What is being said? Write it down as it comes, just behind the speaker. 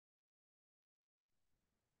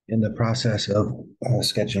In the process of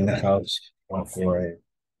sketching the house for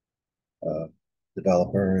a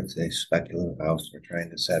developer. It's a speculative house. We're trying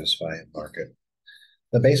to satisfy a market.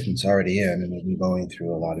 The basement's already in, and we've been going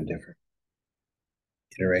through a lot of different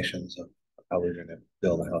iterations of how we're going to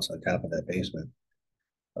build a house on top of that basement.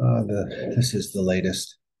 This is the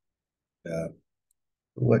latest. Uh,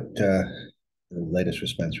 what the latest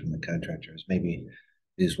response from the contractor is maybe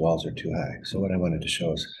these walls are too high. So what I wanted to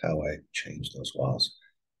show is how I changed those walls,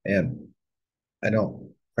 and I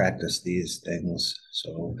don't practice these things.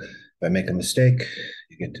 So if I make a mistake,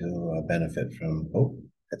 you get to benefit from, oh,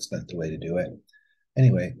 that's not the way to do it.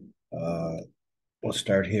 Anyway, uh, we'll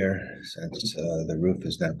start here since the roof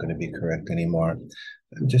is not going to be correct anymore.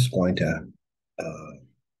 I'm just going to uh,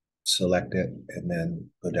 select it and then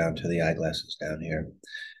go down to the eyeglasses down here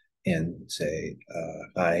and say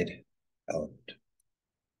hide element.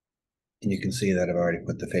 And you can see that I've already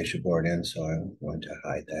put the fascia board in, so I'm going to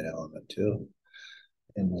hide that element too.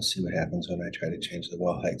 And we'll see what happens when I try to change the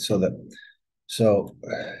wall height. So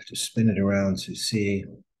just spin it around to see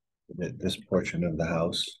that this portion of the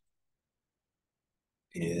house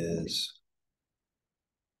is,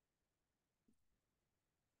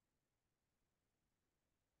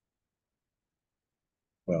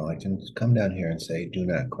 well, I can come down here and say, do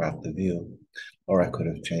not crop the view, or I could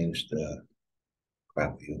have changed the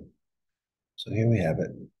crop view. So here we have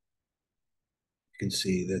it. You can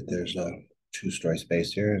see that there's a two-story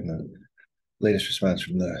space here, and the latest response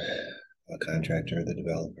from the contractor, the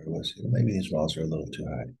developer, was maybe these walls are a little too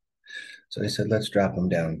high. So I said, let's drop them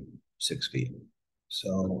down 6 feet.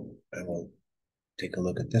 So I will take a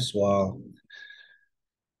look at this wall.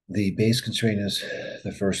 The base constraint is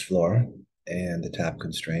the first floor, and the top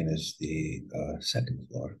constraint is the second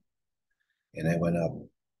floor. And I went up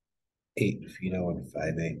 8 feet and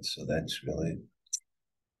 5/8, so that's really,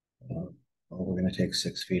 well, we're going to take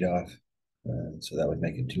 6 feet off. So that would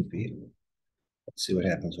make it 2 feet. Let's see what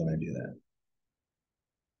happens when I do that.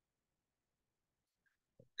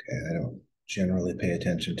 Okay, I don't generally pay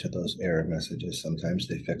attention to those error messages. Sometimes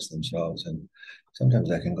they fix themselves, and sometimes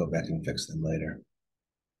I can go back and fix them later.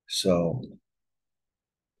 So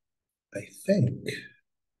I think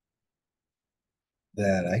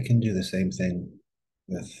that I can do the same thing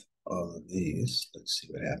with all of these. Let's see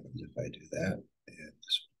what happens if I do that. And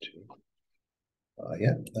this one too.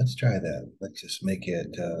 Yeah, let's try that. Let's just make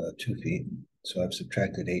it 2 feet. So I've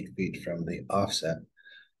subtracted 8 feet from the offset.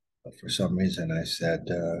 But for some reason, I said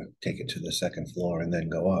take it to the second floor and then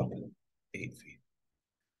go up 8 feet.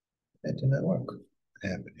 That did not work. What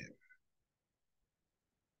happened here?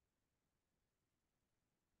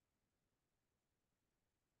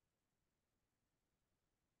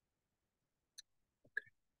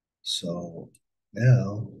 So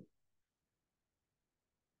now,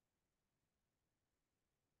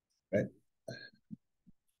 right,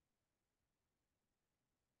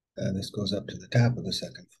 this goes up to the top of the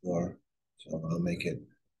second floor. So I'll make it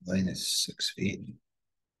minus 6 feet.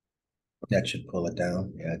 That should pull it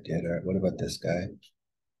down. Yeah, it did. All right, what about this guy?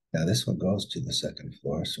 Now this one goes to the second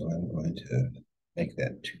floor, so I'm going to make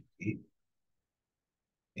that 2 feet.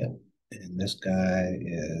 Yep. And this guy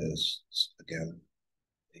is, again,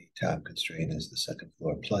 the top constraint is the second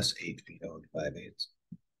floor plus 8 feet and 5/8.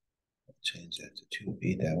 I'll change that to 2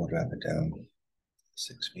 feet. That will drop it down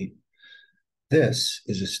 6 feet. This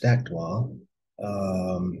is a stacked wall.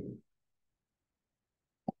 I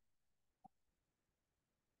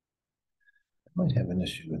might have an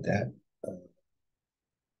issue with that.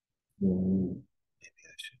 Maybe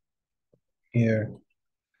I should here.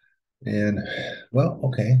 And well,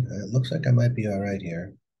 okay, it looks like I might be all right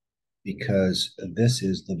here because this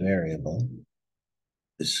is the variable.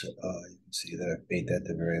 This, you can see that I've made that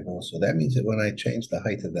the variable. So that means that when I change the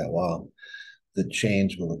height of that wall, the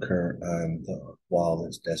change will occur on the wall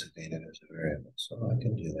that's designated as a variable. So I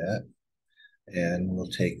can do that. And we'll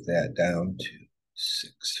take that down to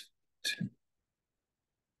 6 feet.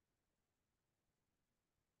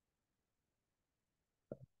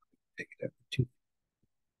 Take it up to 2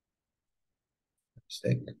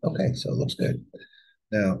 mistake. Okay, so it looks good.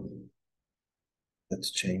 Now,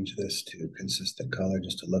 let's change this to consistent color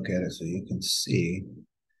just to look at it so you can see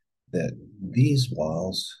that these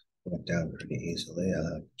walls went down pretty easily.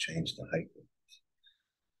 I'll have to change the height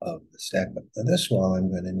of the stack. But this wall, I'm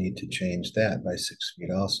going to need to change that by 6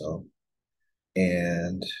 feet also.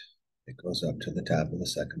 And it goes up to the top of the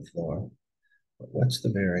second floor. But what's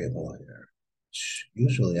the variable here?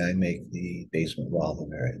 Usually I make the basement wall the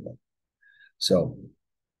variable. So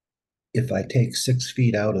if I take 6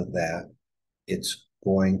 feet out of that, it's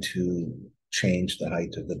going to change the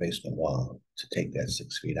height of the basement wall to take that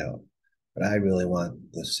 6 feet out. but I really want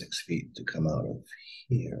the 6 feet to come out of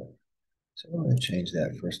here. So I'm going to change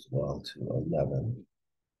that first of all to 11.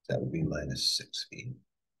 That would be minus 6 feet.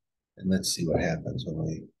 And let's see what happens when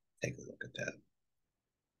we take a look at that.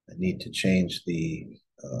 I need to change the,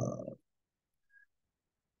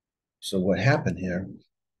 so what happened here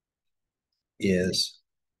is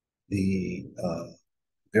the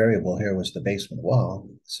variable here was the basement wall.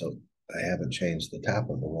 So I haven't changed the top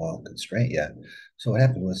of the wall constraint yet. So what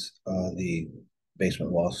happened was the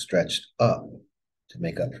basement wall stretched up to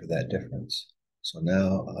make up for that difference. So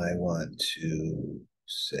now I want to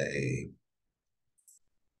say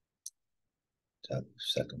top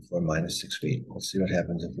second floor minus 6 feet. Let's see what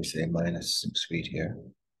happens if we say minus 6 feet here.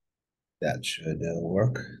 That should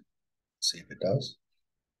work. Let's see if it does.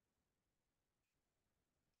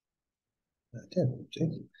 It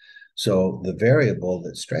did. So the variable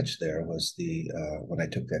that stretched there was the when I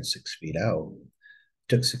took that 6 feet out,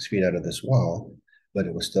 took 6 feet out of this wall, but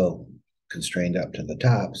it was still constrained up to the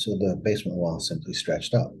top, so the basement wall simply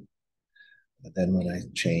stretched up. But then when I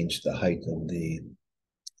changed the height of the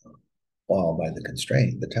wall by the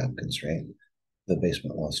constraint, the top constraint, the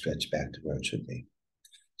basement wall stretched back to where it should be.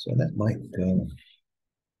 So that might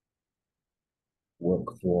work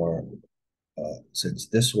for, since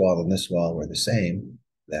this wall and this wall were the same,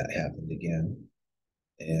 that happened again.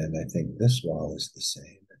 And I think this wall is the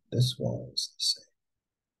same, and this wall is the same.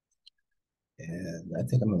 And I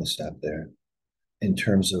think I'm going to stop there in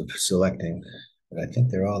terms of selecting, but I think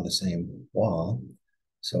they're all the same wall.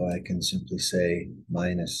 So I can simply say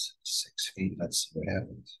minus 6 feet. Let's see what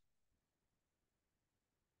happens.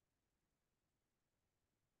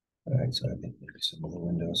 All right, so I think maybe some of the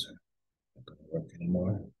windows are not going to work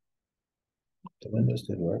anymore. The windows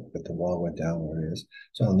did work, but the wall went down where it is.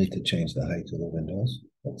 So I'll need to change the height of the windows.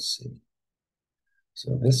 Let's see.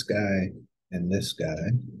 So this guy and this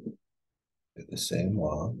guy are the same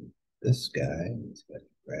wall. This guy, let's see if I can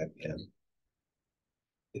grab him.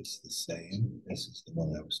 It's the same. This is the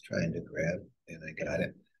one I was trying to grab, and I got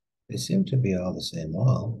it. They seem to be all the same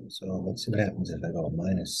wall. So let's see what happens if I go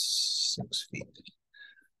minus 6 feet.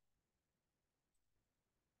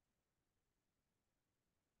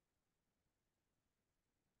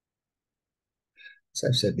 As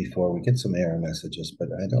I've said before, we get some error messages, but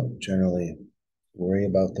I don't generally worry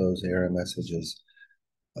about those error messages.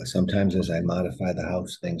 Sometimes as I modify the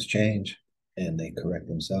house, things change and they correct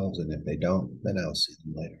themselves. And if they don't, then I'll see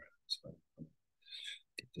them later. So I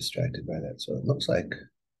get distracted by that. So it looks like,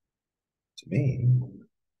 to me,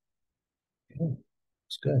 yeah,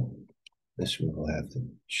 it's good. This room will have to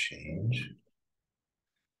change.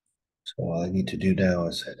 So all I need to do now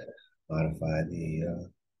is modify the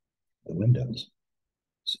windows.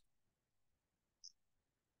 So,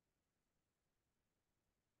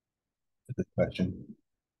 a good question.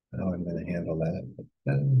 How I'm going to handle that.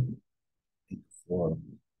 But, for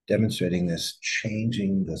demonstrating this,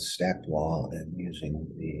 changing the stacked wall and using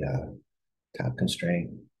the top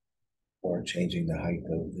constraint or changing the height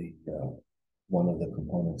of the one of the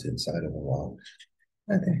components inside of the wall.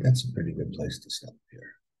 I think that's a pretty good place to stop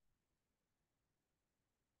here.